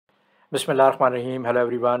Bismillah ar-Rahman ar-Rahim. Hello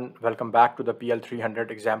everyone. Welcome back to the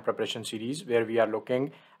PL-300 exam preparation series where we are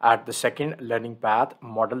looking at the second learning path,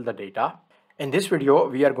 model the data. In this video,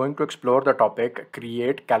 we are going to explore the topic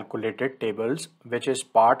create calculated tables, which is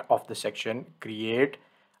part of the section create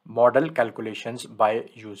model calculations by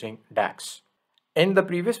using DAX. In the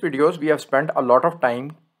previous videos, we have spent a lot of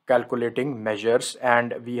time calculating measures,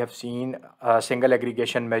 and we have seen single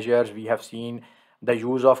aggregation measures. We have seen the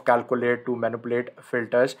use of calculate to manipulate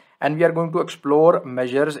filters, and we are going to explore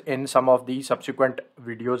measures in some of the subsequent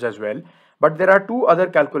videos as well. But there are two other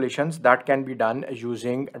calculations that can be done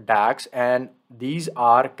using DAX, and these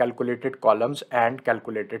are calculated columns and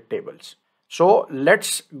calculated tables. So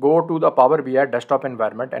let's go to the Power BI desktop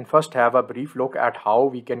environment and first have a brief look at how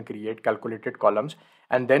we can create calculated columns,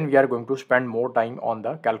 and then we are going to spend more time on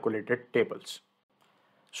the calculated tables.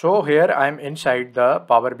 So here I am inside the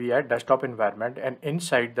Power BI desktop environment, and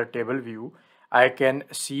inside the table view I can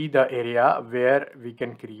see the area where we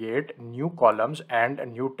can create new columns and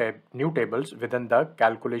new tables within the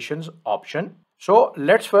calculations option. So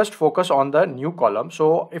let's first focus on the new column.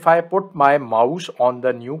 So if I put my mouse on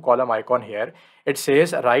the new column icon here, it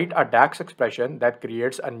says write a DAX expression that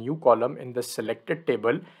creates a new column in the selected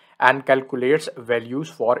table and calculates values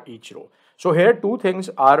for each row. So here two things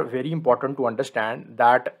are very important to understand,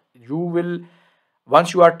 that you will,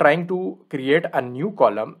 once you are trying to create a new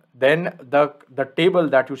column, then the table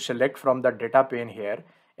that you select from the data pane here,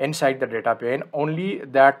 inside the data pane, only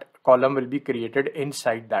that column will be created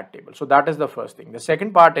inside that table. So that is the first thing. The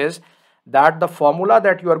second part is that the formula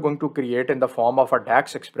that you are going to create in the form of a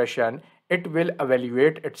DAX expression, it will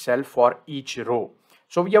evaluate itself for each row.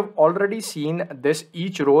 So we have already seen this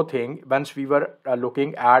each row thing once we were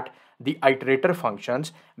looking at the iterator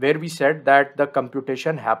functions, where we said that the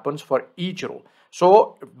computation happens for each row.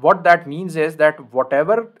 So what that means is that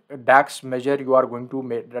whatever DAX measure you are going to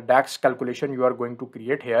make, the DAX calculation you are going to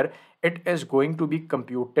create here, it is going to be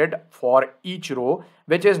computed for each row,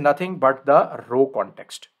 which is nothing but the row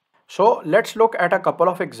context. So let's look at a couple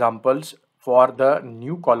of examples for the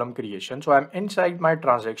new column creation. So I'm inside my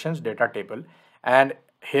transactions data table, and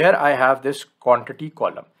here I have this quantity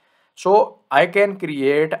column. So I can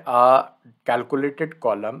create a calculated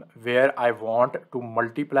column where I want to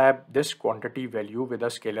multiply this quantity value with a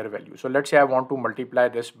scalar value. So let's say I want to multiply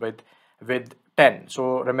this with 10.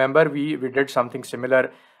 So remember we did something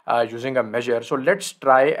similar using a measure. So let's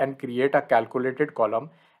try and create a calculated column,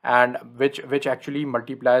 and which actually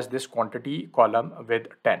multiplies this quantity column with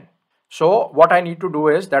 10. So what I need to do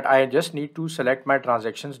is that I just need to select my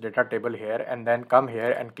transactions data table here and then come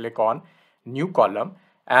here and click on new column.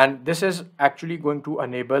 And this is actually going to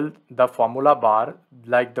enable the formula bar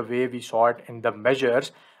like the way we saw it in the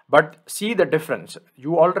measures. But see the difference.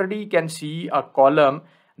 You already can see a column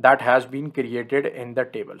that has been created in the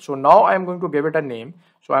table. So now I'm going to give it a name.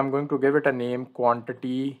 So I'm going to give it a name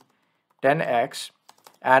quantity 10x.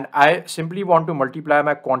 And I simply want to multiply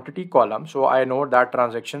my quantity column. So I know that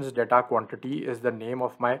transactions data quantity is the name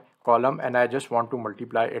of my column, and I just want to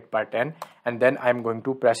multiply it by 10. And then I'm going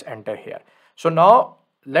to press enter here. So now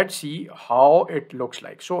let's see how it looks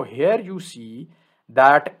like. So here you see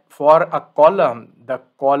that for a column, the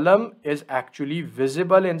column is actually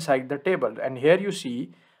visible inside the table. And here you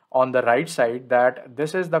see on the right side that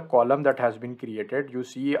this is the column that has been created. You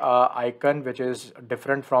see a icon which is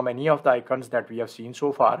different from any of the icons that we have seen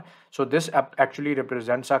so far. So this actually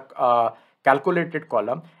represents a calculated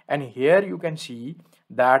column, and here you can see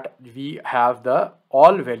that we have the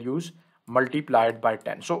all values multiplied by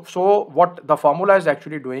 10. So what the formula is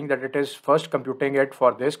actually doing, that it is first computing it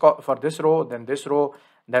for this row, then this row,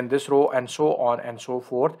 then this row, and so on and so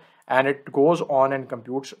forth, and it goes on and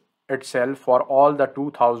computes itself for all the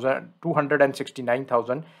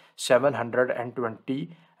 269,720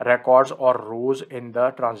 records or rows in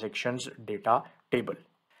the transactions data table.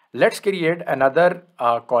 Let's create another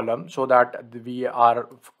column so that we are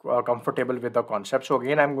comfortable with the concept. So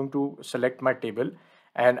again, I'm going to select my table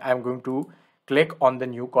and I'm going to click on the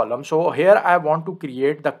new column. So here I want to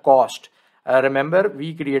create the cost. Remember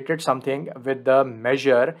we created something with the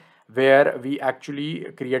measure where we actually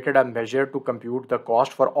created a measure to compute the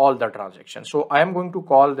cost for all the transactions. So I am going to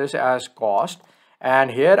call this as cost, and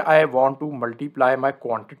here I want to multiply my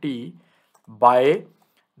quantity by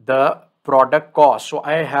the product cost. So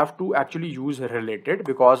I have to actually use related,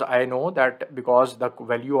 because I know that because the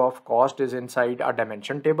value of cost is inside a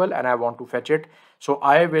dimension table and I want to fetch it. So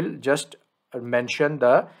I will just mention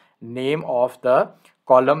the name of the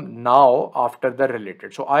column now after the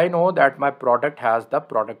related. So I know that my product has the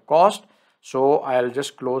product cost. So I'll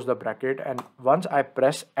just close the bracket, and once I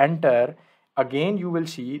press enter, again you will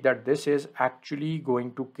see that this is actually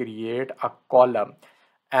going to create a column,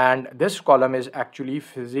 and this column is actually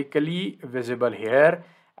physically visible here,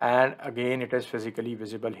 and again it is physically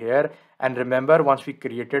visible here. And remember, once we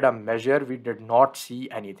created a measure, we did not see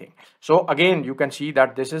anything. So again you can see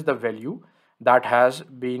that this is the value that has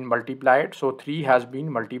been multiplied. So 3 has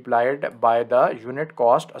been multiplied by the unit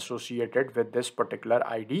cost associated with this particular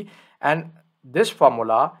ID, and this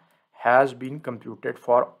formula has been computed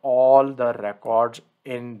for all the records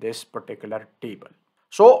in this particular table.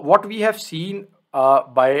 So what we have seen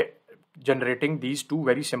by generating these two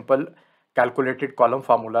very simple calculated column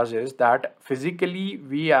formulas is that physically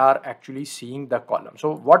we are actually seeing the column.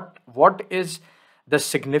 So what is the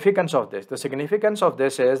significance of this? The significance of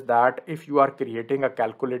this is that if you are creating a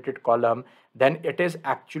calculated column, then it is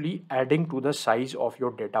actually adding to the size of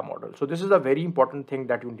your data model. So this is a very important thing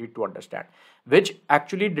that you need to understand, which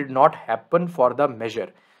actually did not happen for the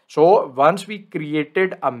measure. So once we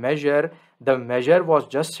created a measure, the measure was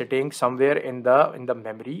just sitting somewhere in the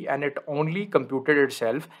memory, and it only computed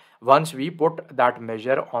itself once we put that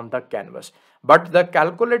measure on the canvas. But the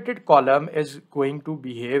calculated column is going to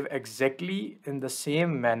behave exactly in the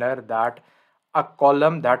same manner that a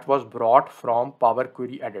column that was brought from Power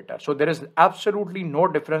Query editor. So there is absolutely no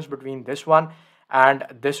difference between this one and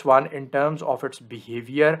this one in terms of its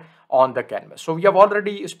behavior on the canvas. So we have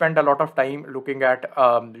already spent a lot of time looking at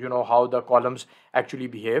how the columns actually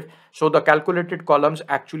behave. So the calculated columns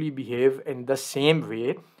actually behave in the same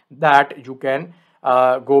way that you can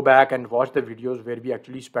go back and watch the videos where we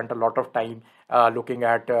actually spent a lot of time looking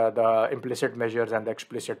at the implicit measures and the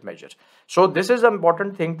explicit measures. So this is an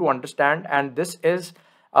important thing to understand, and this is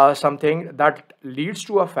something that leads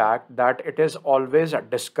to a fact that it is always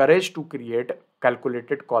discouraged to create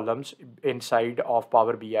calculated columns inside of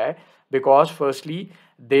Power BI, because firstly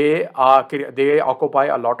they occupy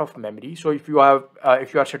a lot of memory. So if you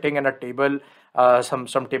are sitting in a table, some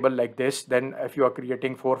table like this, then if you are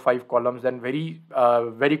creating 4 or 5 columns, then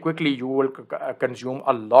very quickly you will consume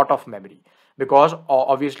a lot of memory, because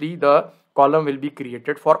obviously the column will be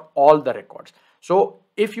created for all the records. So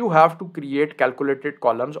if you have to create calculated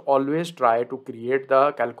columns, always try to create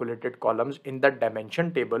the calculated columns in the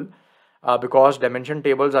dimension table, because dimension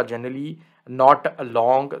tables are generally not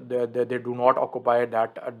long. They do not occupy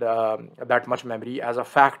that much memory as a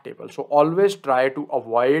fact table. So always try to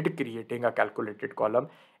avoid creating a calculated column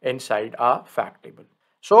inside a fact table.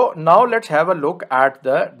 So now let's have a look at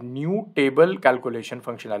the new table calculation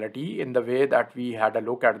functionality in the way that we had a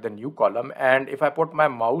look at the new column. And if I put my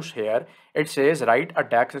mouse here, it says write a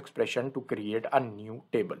DAX expression to create a new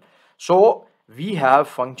table. So we have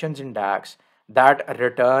functions in DAX that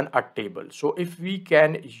return a table. So if we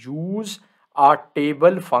can use a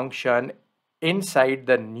table function inside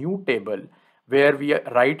the new table, where we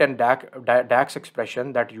write a DAX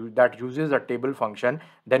expression that uses a table function,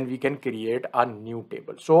 then we can create a new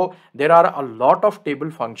table. So there are a lot of table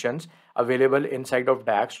functions available inside of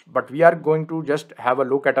DAX, but we are going to just have a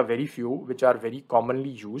look at a very few which are very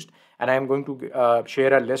commonly used, and I am going to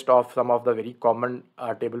share a list of some of the very common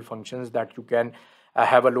table functions that you can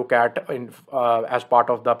have a look at as part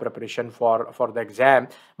of the preparation for the exam.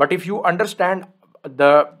 But if you understand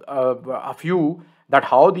a few that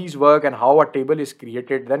how these work and how a table is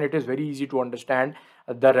created, then it is very easy to understand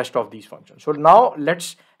the rest of these functions. So now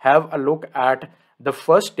let's have a look at the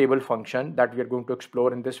first table function that we are going to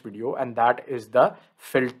explore in this video, and that is the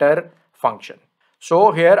filter function.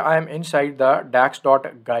 So here I am inside the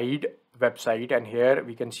dax.guide website, and here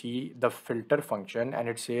we can see the filter function, and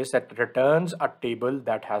it says that returns a table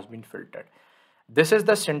that has been filtered. This is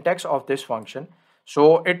the syntax of this function.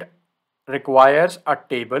 So it requires a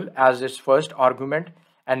table as its first argument,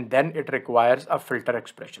 and then it requires a filter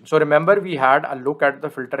expression. So remember, we had a look at the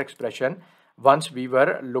filter expression once we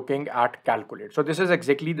were looking at calculate. So this is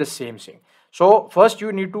exactly the same thing. So first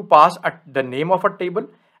you need to pass the name of a table,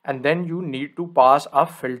 and then you need to pass a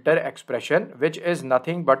filter expression, which is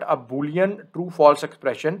nothing but a Boolean true false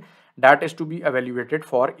expression that is to be evaluated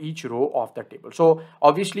for each row of the table. So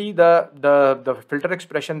obviously the filter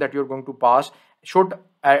expression that you're going to pass should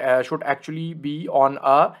actually be on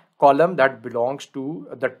a column that belongs to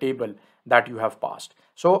the table that you have passed.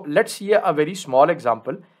 So let's see a very small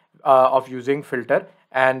example of using filter,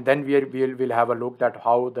 and then we'll have a look at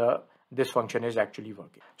how the this function is actually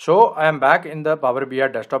working. So I am back in the Power BI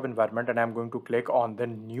desktop environment and I'm going to click on the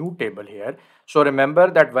new table here. So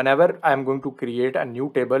remember that whenever I'm going to create a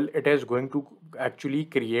new table, it is going to actually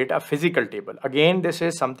create a physical table. Again, this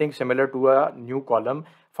is something similar to a new column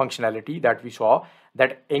functionality that we saw,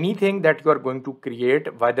 that anything that you are going to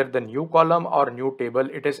create, whether the new column or new table,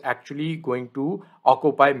 it is actually going to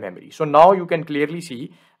occupy memory. So now you can clearly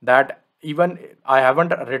see that even I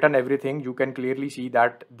haven't written everything, you can clearly see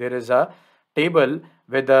that there is a table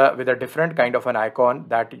with a different kind of an icon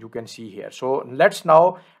that you can see here. So let's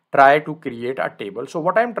now try to create a table. So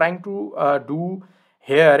what I'm trying to do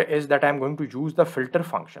here is that I'm going to use the filter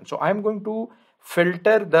function. So I'm going to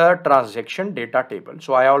filter the transaction data table.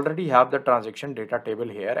 So I already have the transaction data table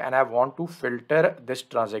here and I want to filter this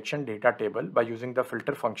transaction data table by using the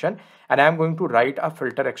filter function, and I'm going to write a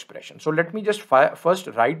filter expression. So let me just first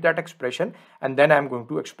write that expression and then I'm going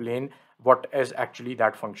to explain what is actually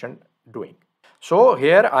that function doing. So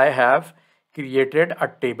here I have created a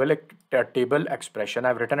table expression.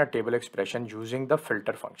 I've written a table expression using the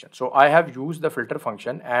filter function. So I have used the filter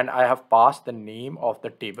function and I have passed the name of the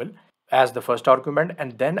table as the first argument,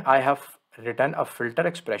 and then I have written a filter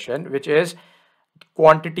expression which is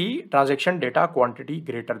quantity, transaction data quantity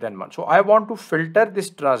greater than 1. So I want to filter this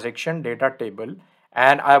transaction data table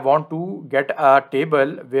and I want to get a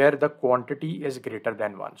table where the quantity is greater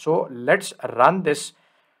than 1. So let's run this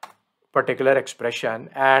particular expression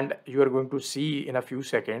and you are going to see in a few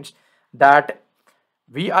seconds that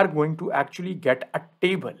we are going to actually get a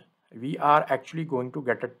table. We are actually going to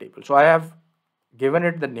get a table. So I have given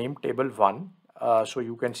it the name table 1. So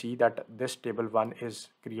you can see that this table 1 is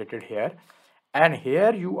created here, and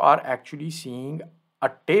here you are actually seeing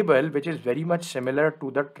a table which is very much similar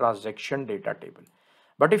to the transaction data table.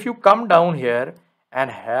 But if you come down here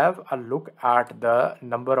and have a look at the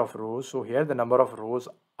number of rows, so here the number of rows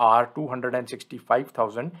are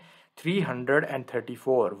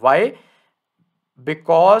 265,334. Why?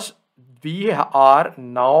 Because we are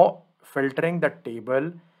now filtering the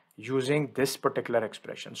table using this particular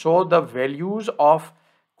expression. So the values of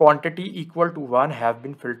quantity equal to 1 have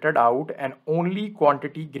been filtered out and only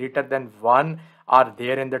quantity greater than 1 are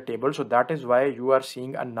there in the table. So that is why you are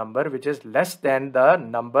seeing a number which is less than the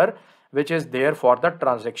number which is there for the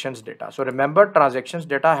transactions data. So remember, transactions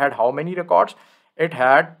data had how many records? It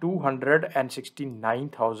had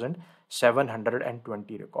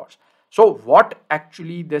 269,720 records. So what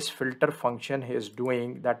actually this filter function is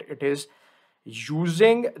doing, that it is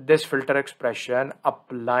using this filter expression,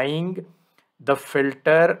 applying the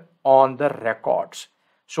filter on the records.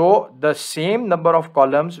 So the same number of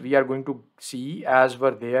columns we are going to see as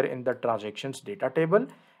were there in the transactions data table,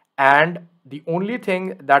 and the only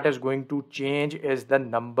thing that is going to change is the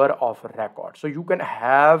number of records. So you can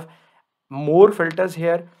have more filters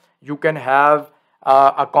here, you can have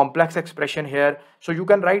a complex expression here, so you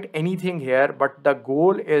can write anything here, but the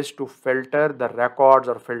goal is to filter the records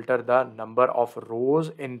or filter the number of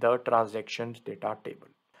rows in the transactions data table.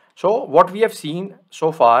 So what we have seen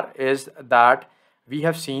so far is that we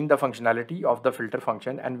have seen the functionality of the filter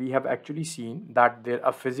function, and we have actually seen that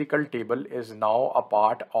a physical table is now a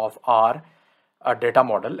part of our data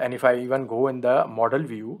model. And if I even go in the model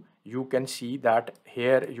view, you can see that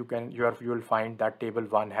here you will find that table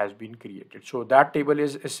 1 has been created. So that table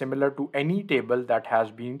is similar to any table that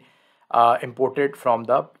has been imported from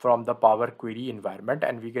the Power Query environment,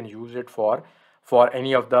 and we can use it for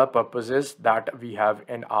any of the purposes that we have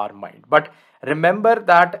in our mind. But remember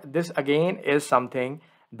that this again is something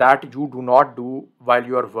that you do not do while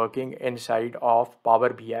you are working inside of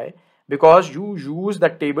Power BI, because you use the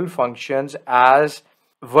table functions as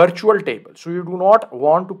virtual tables. So you do not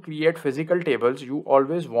want to create physical tables, you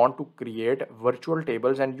always want to create virtual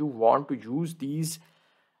tables, and you want to use these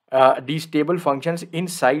table functions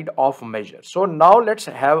inside of measures. So now let's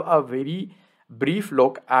have a very brief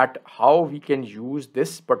look at how we can use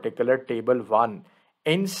this particular table 1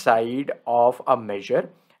 inside of a measure,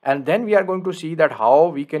 and then we are going to see that how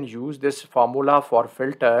we can use this formula for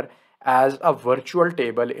filter as a virtual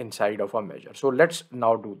table inside of a measure. So let's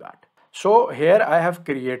now do that. So here I have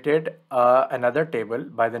created another table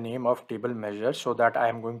by the name of table measures, so that I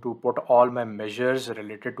am going to put all my measures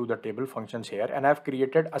related to the table functions here, and I've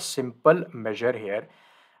created a simple measure here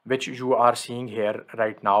which you are seeing here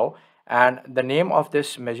right now, and the name of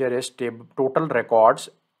this measure is total records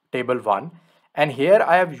table 1. And here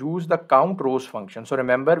I have used the count rows function. So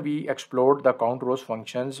remember, we explored the count rows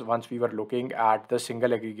functions once we were looking at the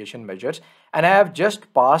single aggregation measures, and I have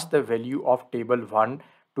just passed the value of table 1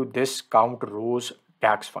 to this count rows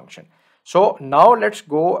DAX function. So now let's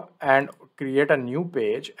go and create a new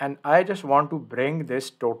page, and I just want to bring this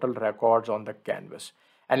total records on the canvas,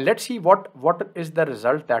 and let's see what is the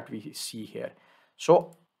result that we see here.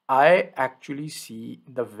 So I actually see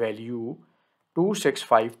the value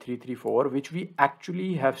 265334, which we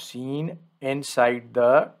actually have seen inside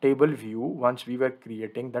the table view once we were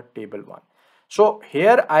creating the table one. So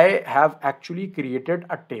here I have actually created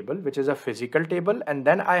a table, which is a physical table, and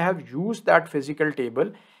then I have used that physical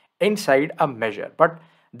table inside a measure. But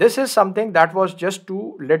this is something that was just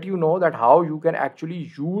to let you know that how you can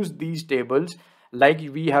actually use these tables like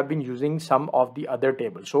we have been using some of the other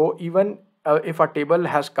tables. So even if a table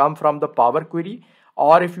has come from the Power Query,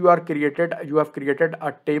 or if you have created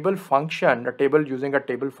a table function, a table using a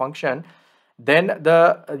table function, then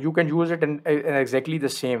you can use it in exactly the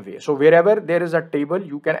same way. So wherever there is a table,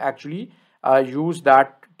 you can actually use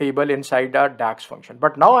that table inside a DAX function.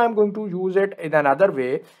 But now I am going to use it in another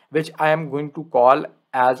way, which I am going to call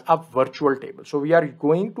as a virtual table. So we are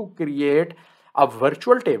going to create a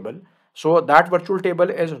virtual table. So that virtual table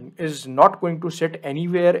is not going to sit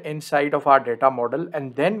anywhere inside of our data model,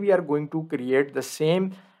 and then we are going to create the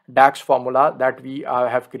same DAX formula that we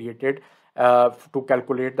have created to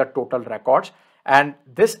calculate the total records. And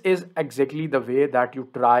this is exactly the way that you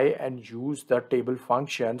try and use the table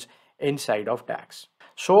functions inside of DAX.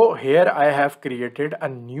 So here I have created a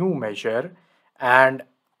new measure, and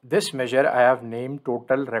this measure I have named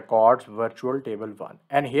total records virtual table 1.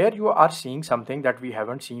 And here you are seeing something that we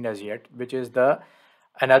haven't seen as yet, which is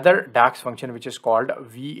another DAX function, which is called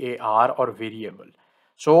VAR, or variable.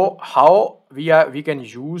 So how we can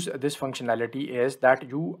use this functionality is that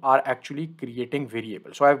you are actually creating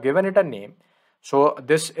variable. So I've given it a name. So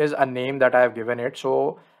this is a name that I have given it.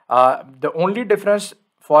 So the only difference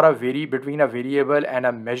for between a variable and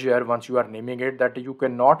a measure, once you are naming it, that you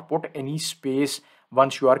cannot put any space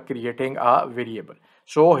once you are creating a variable.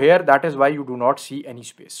 So here, that is why you do not see any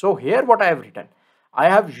space. So here what I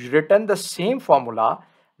have written the same formula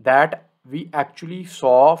that we actually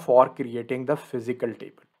saw for creating the physical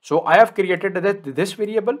table. So I have created this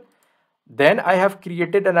variable, then I have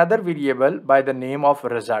created another variable by the name of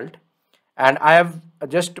result, and I have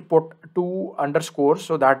just put 2 underscores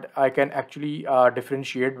so that I can actually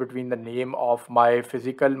differentiate between the name of my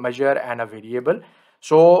physical measure and a variable.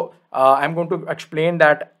 So I'm going to explain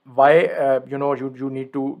that why you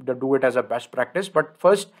need to do it as a best practice. But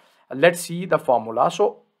first, let's see the formula.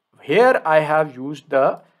 So here I have used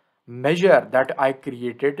the measure that I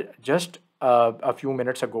created just a few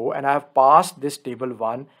minutes ago, and I have passed this table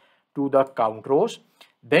 1 to the count rows.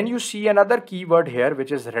 Then you see another keyword here,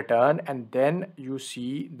 which is return, and then you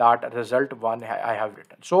see that result 1 I have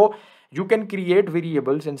written. So you can create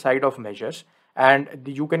variables inside of measures, and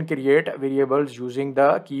you can create variables using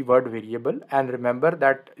the keyword variable. And remember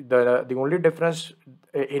that the only difference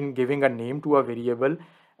in giving a name to a variable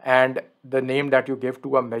and the name that you give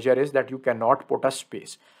to a measure is that you cannot put a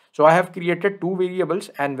space. So I have created 2 variables,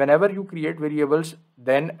 and whenever you create variables,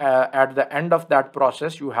 then at the end of that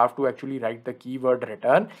process, you have to actually write the keyword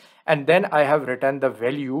return, and then I have written the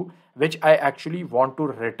value which I actually want to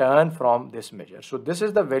return from this measure. So this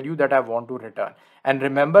is the value that I want to return. And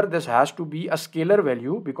remember, this has to be a scalar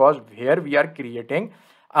value because here we are creating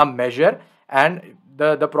a measure, and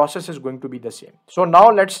the process is going to be the same. So now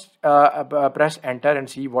let's press enter and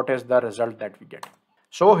see what is the result that we get.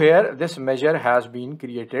 So here this measure has been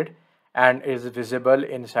created and is visible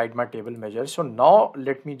inside my table measure. So now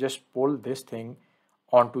let me just pull this thing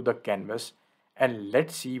onto the canvas and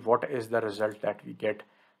let's see what is the result that we get.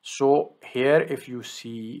 So here, if you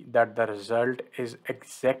see that the result is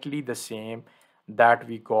exactly the same that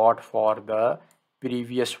we got for the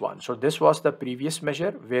previous one. So this was the previous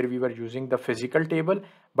measure where we were using the physical table,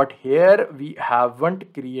 but here we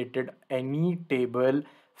haven't created any table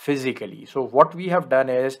physically. So what we have done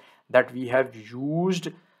is that we have used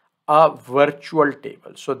a virtual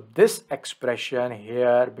table. So this expression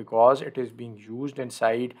here, because it is being used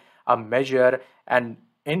inside a measure and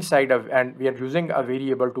we are using a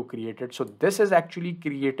variable to create it. So this is actually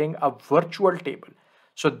creating a virtual table.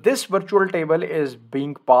 So this virtual table is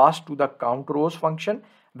being passed to the count rows function,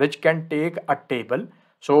 which can take a table.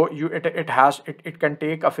 So it can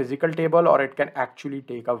take a physical table, or it can actually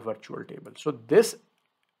take a virtual table. So this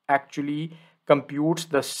actually computes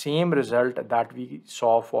the same result that we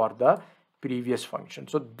saw for the previous function.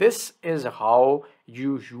 So this is how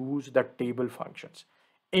you use the table functions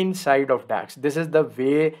inside of DAX. This is the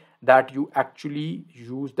way that you actually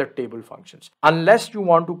use the table functions. Unless you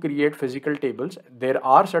want to create physical tables, there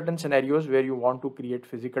are certain scenarios where you want to create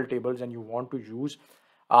physical tables and you want to use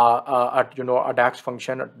a DAX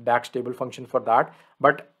function, a DAX table function for that.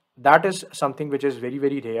 But that is something which is very,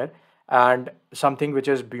 very rare and something which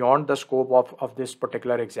is beyond the scope of this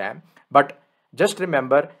particular exam. But just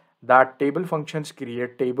remember that table functions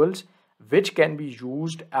create tables which can be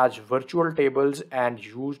used as virtual tables and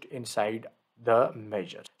used inside the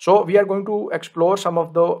measures. So we are going to explore some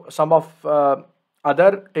of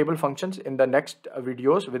other table functions in the next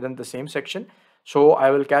videos within the same section. So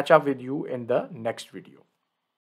I will catch up with you in the next video.